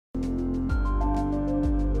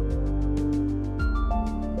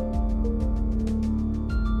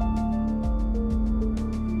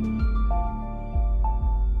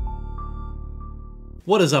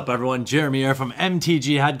What is up, everyone? Jeremy here from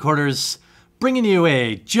MTG Headquarters, bringing you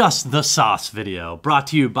a Just the Sauce video, brought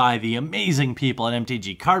to you by the amazing people at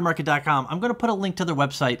MTGCardMarket.com. I'm going to put a link to their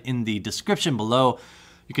website in the description below.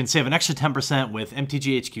 You can save an extra 10% with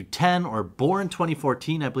MTG HQ10 or Born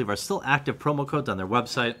 2014, I believe, are still active promo codes on their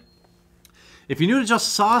website. If you're new to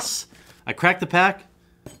Just Sauce, I crack the pack,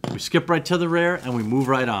 we skip right to the rare, and we move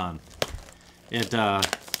right on. It's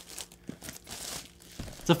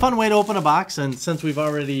a fun way to open a box, and since we've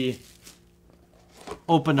already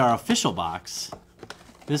opened our official box,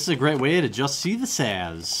 this is a great way to just see the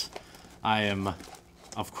Saz. I am,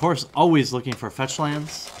 of course, always looking for fetch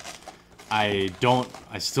lands. I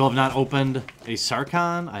still have not opened a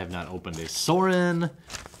Sarkhan. I have not opened a Sorin.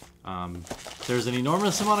 There's an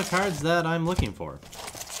enormous amount of cards that I'm looking for.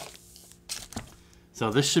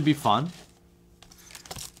 So this should be fun.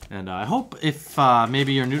 And I hope if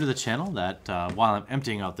maybe you're new to the channel that while I'm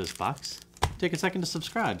emptying out this box, take a second to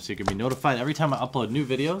subscribe so you can be notified every time I upload new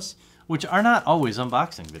videos, which are not always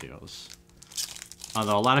unboxing videos.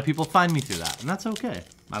 Although a lot of people find me through that, and that's okay.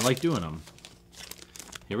 I like doing them.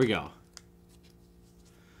 Here we go.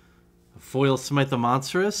 Foil Smite the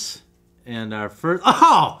Monstrous, and our first...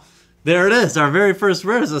 Oh! There it is! Our very first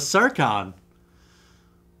rare is a Sarkhan.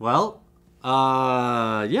 Well,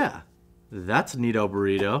 yeah. That's Neato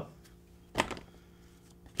Burrito.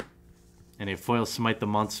 And a Foil Smite the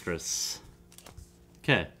Monstrous.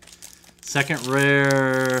 Okay. Second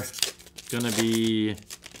rare, gonna be...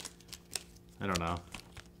 I don't know.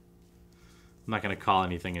 I'm not gonna call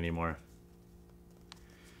anything anymore.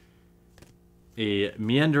 A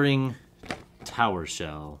Meandering Tower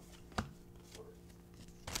Shell.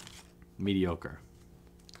 MeatyOcore.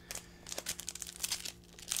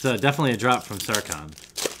 It's definitely a drop from Sarkhan.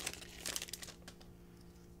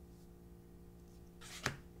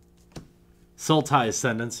 Sultai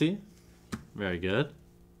Ascendancy. Very good.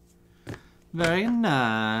 Very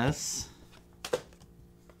nice.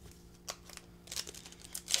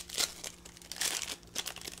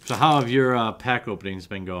 So how have your pack openings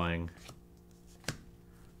been going?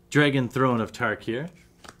 Dragon Throne of Tarkir.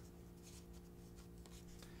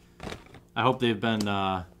 I hope they've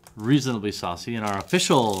been reasonably saucy. In our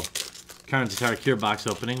official Cards of Tarkir box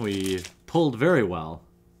opening, we pulled very well.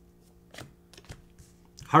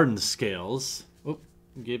 Hardened Scales. Oh,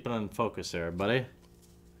 keep it on focus there, buddy.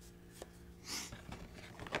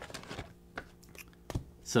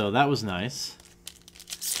 So that was nice.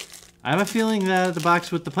 I have a feeling that the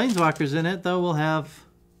box with the Planeswalkers in it, though, will have...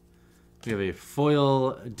 We have a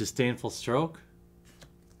Foil Disdainful Stroke.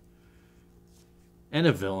 And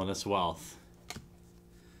a Villainous Wealth.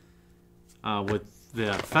 With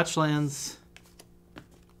the fetch lands,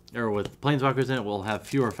 or with Planeswalkers in it, we'll have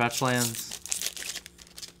fewer fetch lands.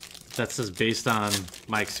 That's just based on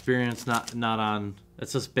my experience, not on...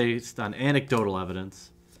 It's just based on anecdotal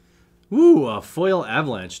evidence. Ooh, a Foil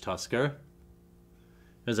Avalanche Tusker.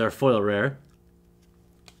 There's our foil rare.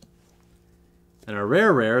 And our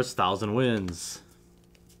rare is Thousand Winds.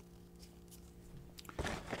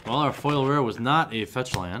 Well, our foil rare was not a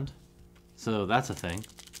fetch land, so that's a thing.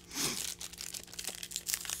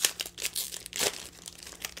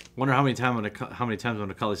 Wonder how many times I'm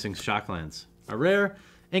gonna call these things shock lands. A rare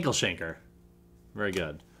Ankle Shanker. Very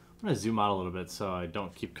good. I'm gonna zoom out a little bit so I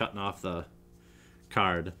don't keep cutting off the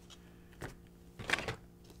card.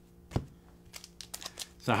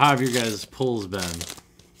 So how have your guys' pulls been?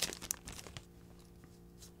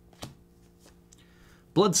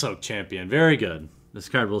 Bloodsoaked Champion, very good. This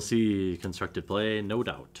card will see constructed play, no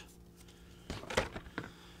doubt.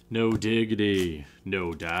 No diggity,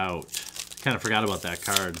 no doubt. Kind of forgot about that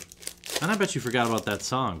card. And I bet you forgot about that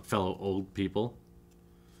song, fellow old people.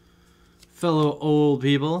 Fellow old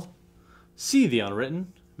people. See the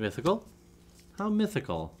unwritten, mythical. How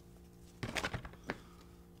mythical.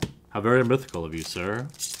 How very mythical of you, sir.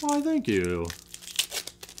 Why, thank you.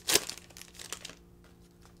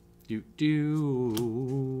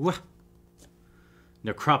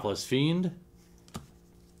 Necropolis Fiend.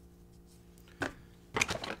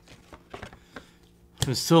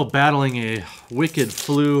 I'm still battling a wicked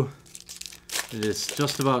flu. It is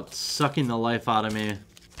just about sucking the life out of me.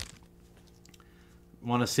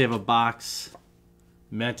 Want to save a box.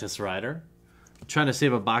 Mantis Rider. I'm trying to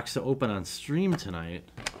save a box to open on stream tonight.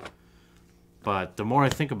 But the more I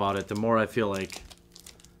think about it, the more I feel like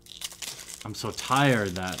I'm so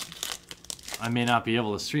tired that I may not be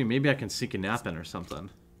able to stream. Maybe I can sneak a nap in or something.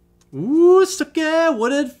 Ooh, Suke,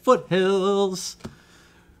 Wooded Foothills.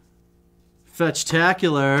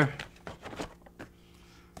 Fetchtacular.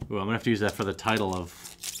 Ooh, I'm gonna have to use that for the title of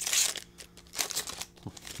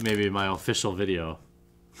maybe my official video.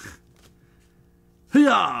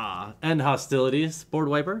 Yeah! End hostilities. Board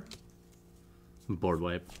wiper. Board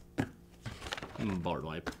wipe. Board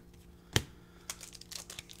wipe.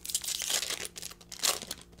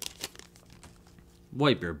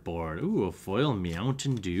 Wipe your board. Ooh, a foil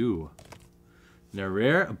Mountain Dew. They're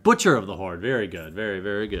rare. Butcher of the Horde. Very good. Very,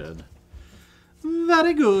 very good.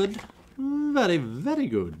 Very good. Very, very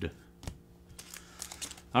good.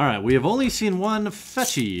 Alright, we have only seen one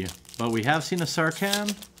fetchy, but we have seen a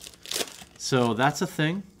Sarkhan. So that's a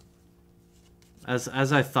thing. As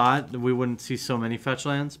I thought, we wouldn't see so many fetch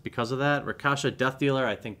lands because of that. Rakasha Death Dealer,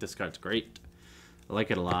 I think this card's great. I like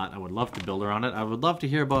it a lot. I would love to build around it. I would love to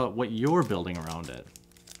hear about what you're building around it.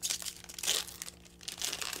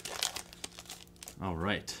 All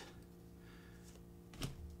right.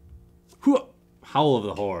 Howl of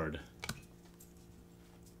the Horde.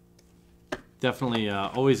 Definitely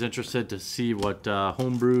always interested to see what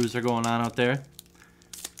homebrews are going on out there.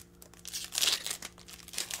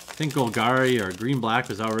 I think Golgari or Green-Black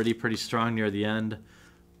was already pretty strong near the end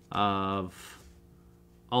of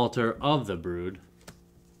Altar of the Brood.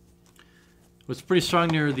 It was pretty strong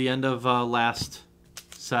near the end of last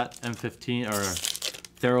set, M15, or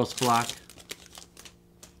Theros block.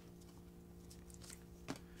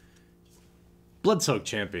 Bloodsoaked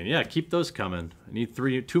Champion. Yeah, keep those coming. I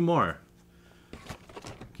need two more.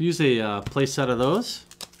 Use a play set of those.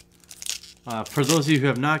 For those of you who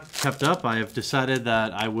have not kept up, I have decided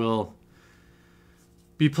that I will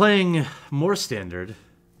be playing more standard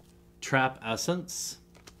Trap Essence.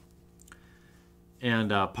 And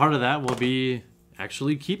part of that will be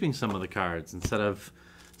actually keeping some of the cards instead of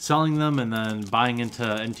selling them and then buying into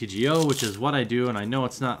MTGO, which is what I do. And I know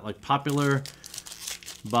it's not like popular,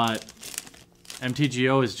 but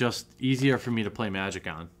MTGO is just easier for me to play Magic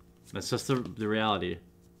on. That's just the reality.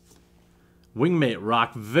 Wingmate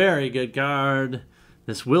Rock, very good card.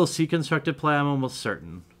 This will see constructed play, I'm almost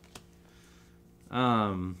certain.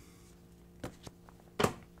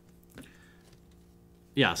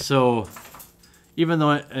 Yeah, so even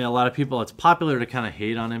though a lot of people, it's popular to kind of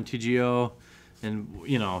hate on MTGO, and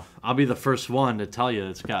you know, I'll be the first one to tell you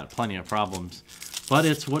it's got plenty of problems. But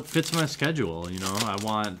it's what fits my schedule, you know. I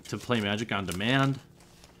want to play Magic on demand.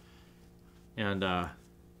 And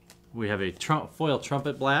we have a foil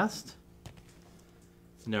Trumpet Blast.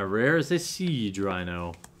 Now, rare is a Siege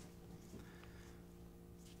Rhino.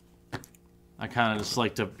 I kind of just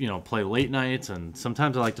like to, you know, play late nights, and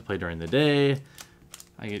sometimes I like to play during the day.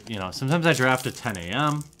 I get, you know, sometimes I draft at 10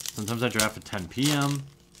 a.m. Sometimes I draft at 10 p.m.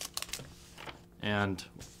 And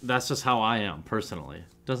that's just how I am personally.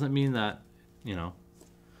 Doesn't mean that, you know.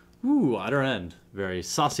 Ooh, Outer End, very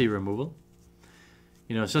saucy removal.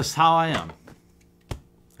 You know, it's just how I am.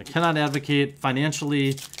 I cannot advocate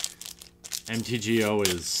financially. MTGO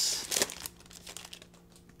is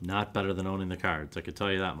not better than owning the cards, I could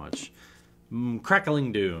tell you that much.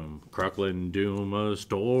 Crackling Doom. Crackling Doom, a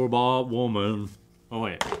store-bought woman. Oh,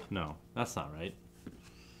 wait. No, that's not right.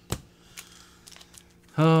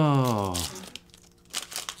 Oh.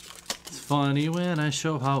 It's funny when I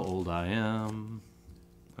show how old I am.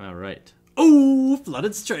 All right. Oh,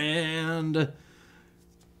 Flooded Strand.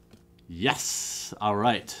 Yes. All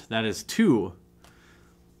right. That is 2.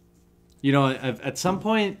 You know, at some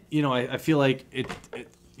point, you know, I feel like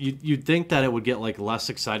you'd think that it would get like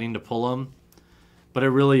less exciting to pull them, but it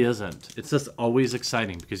really isn't. It's just always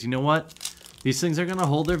exciting because you know what? These things are going to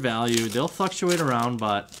hold their value. They'll fluctuate around,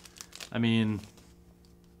 but I mean,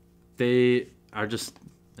 they are just,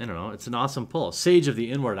 I don't know, it's an awesome pull. Sage of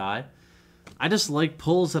the Inward Eye. I just like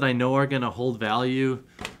pulls that I know are going to hold value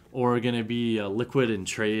or are going to be liquid in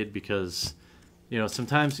trade because, you know,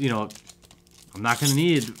 sometimes, you know, I'm not going to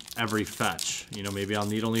need every fetch. You know, maybe I'll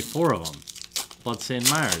need only 4 of them. Bloodstained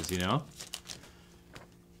Mires, you know?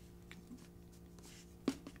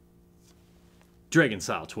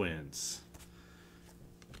 Dragonstyle Twins.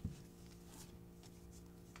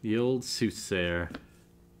 The old Soothsayer.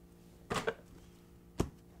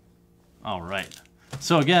 All right.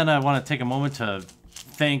 So again, I want to take a moment to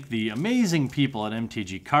thank the amazing people at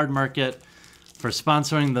MTG Card Market for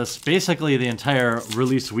sponsoring this, basically the entire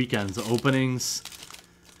release weekend's openings.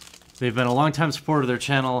 They've been a long-time supporter of their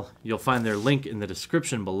channel. You'll find their link in the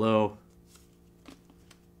description below.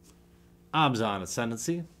 Abzan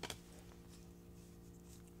Ascendancy.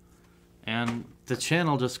 And the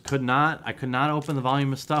channel just could not open the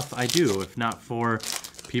volume of stuff I do if not for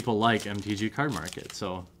people like MTG Card Market.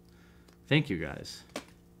 So thank you guys.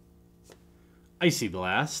 Icy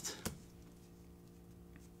Blast.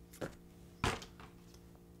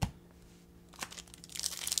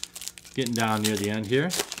 Getting down near the end here.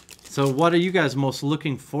 So what are you guys most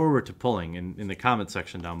looking forward to pulling in the comment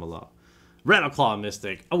section down below? Rattleclaw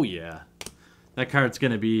Mystic. Oh yeah. That card's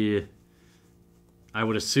going to be, I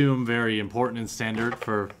would assume, very important in Standard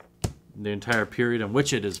for the entire period in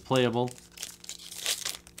which it is playable.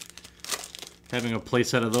 Having a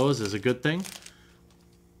playset of those is a good thing.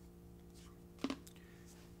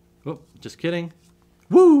 Oh, just kidding.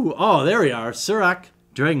 Woo! Oh, there we are. Surak,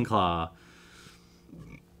 Dragonclaw.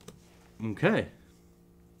 Okay.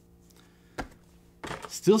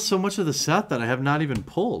 Still so much of the set that I have not even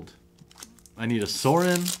pulled. I need a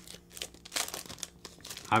Sorin.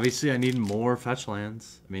 Obviously, I need more fetch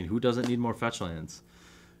lands. I mean, who doesn't need more fetch lands?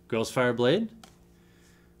 Girls Fireblade.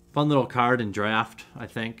 Fun little card in draft, I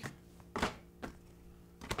think.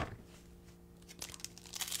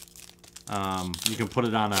 You can put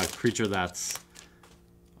it on a creature that's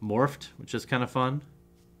morphed, which is kind of fun.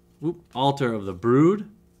 Oop, Altar of the Brood.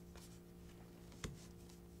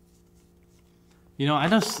 You know,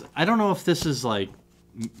 I don't know if this is like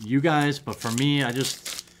you guys, but for me,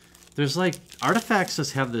 there's like, artifacts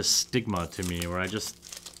just have this stigma to me where I just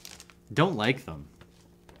don't like them.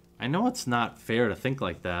 I know it's not fair to think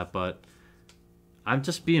like that, but I'm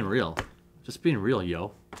just being real. Just being real,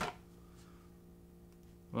 yo.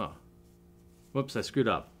 Whoa. Whoops, I screwed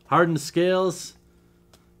up. Hardened Scales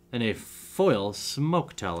and a foil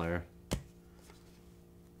Smoke Teller.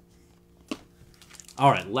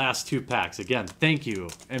 Alright, last 2 packs. Again, thank you,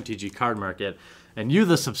 MTG Card Market. And you,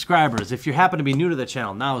 the subscribers, if you happen to be new to the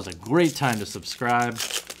channel, now is a great time to subscribe,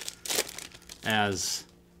 as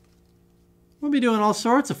we'll be doing all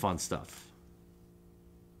sorts of fun stuff.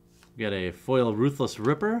 We got a foil Ruthless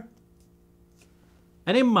Ripper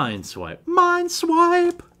and a Mind Swipe. Mind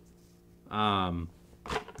Swipe!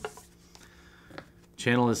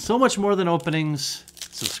 Channel is so much more than openings.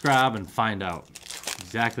 Subscribe and find out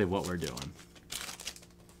exactly what we're doing.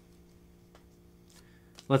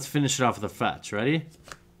 Let's finish it off with a fetch. Ready?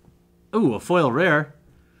 Ooh, a foil rare.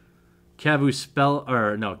 Kiru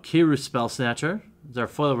Spell Snatcher. Our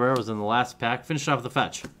foil rare was in the last pack. Finish it off with a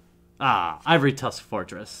fetch. Ah, Ivory Tusk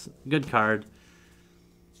Fortress. Good card.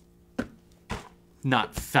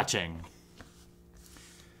 Not fetching.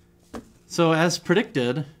 So as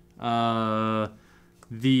predicted, the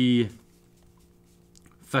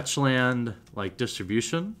fetch land like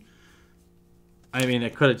distribution, I mean,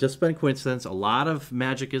 it could have just been coincidence. A lot of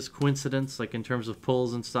Magic is coincidence, like in terms of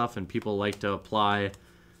pulls and stuff, and people like to apply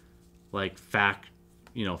like factual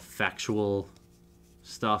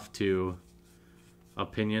stuff to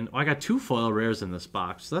opinion. Oh, I got 2 foil rares in this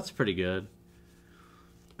box, so that's pretty good.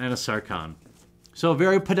 And a Sarkhan. So a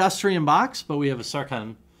very pedestrian box, but we have a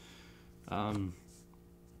Sarkhan.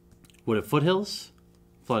 Wooded Foothills,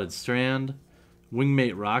 Flooded Strand,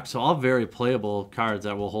 Wingmate Rock, so all very playable cards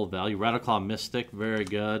that will hold value. Rattleclaw Mystic, very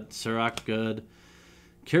good. Surak, good.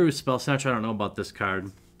 Kiru Spell Snatcher, I don't know about this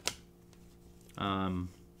card.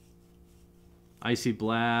 Icy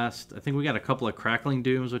Blast. I think we got a couple of Crackling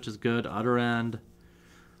Dooms, which is good. Utter End. A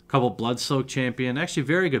couple Bloodsoaked Champion. Actually,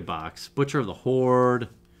 very good box. Butcher of the Horde.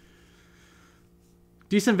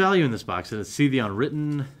 Decent value in this box. And See the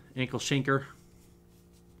Unwritten. Ankle Shanker.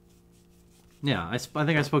 Yeah, I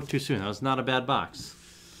think I spoke too soon. That was not a bad box.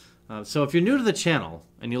 So if you're new to the channel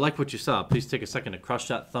and you like what you saw, please take a second to crush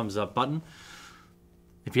that thumbs up button.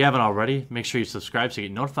 If you haven't already, make sure you subscribe so you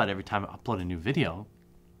get notified every time I upload a new video.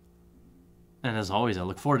 And as always, I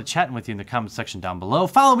look forward to chatting with you in the comment section down below.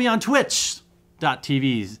 Follow me on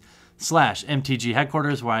twitch.tv/MTG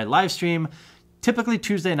Headquarters, where I live stream typically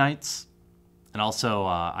Tuesday nights. And also,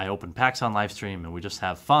 I open packs on live stream, and we just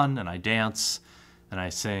have fun, and I dance, and I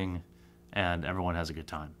sing, and everyone has a good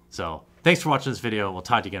time. So, thanks for watching this video. We'll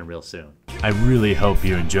talk to you again real soon. I really hope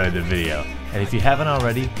you enjoyed the video. And if you haven't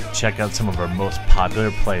already, check out some of our most popular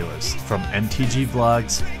playlists, from MTG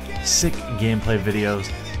vlogs, sick gameplay videos,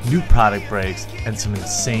 new product breaks, and some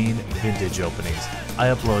insane vintage openings. I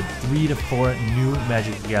upload 3 to 4 new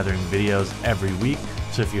Magic the Gathering videos every week,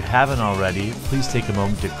 so if you haven't already, please take a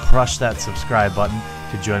moment to crush that subscribe button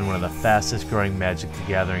to join one of the fastest growing Magic the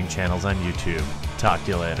Gathering channels on YouTube. Talk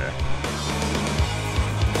to you later.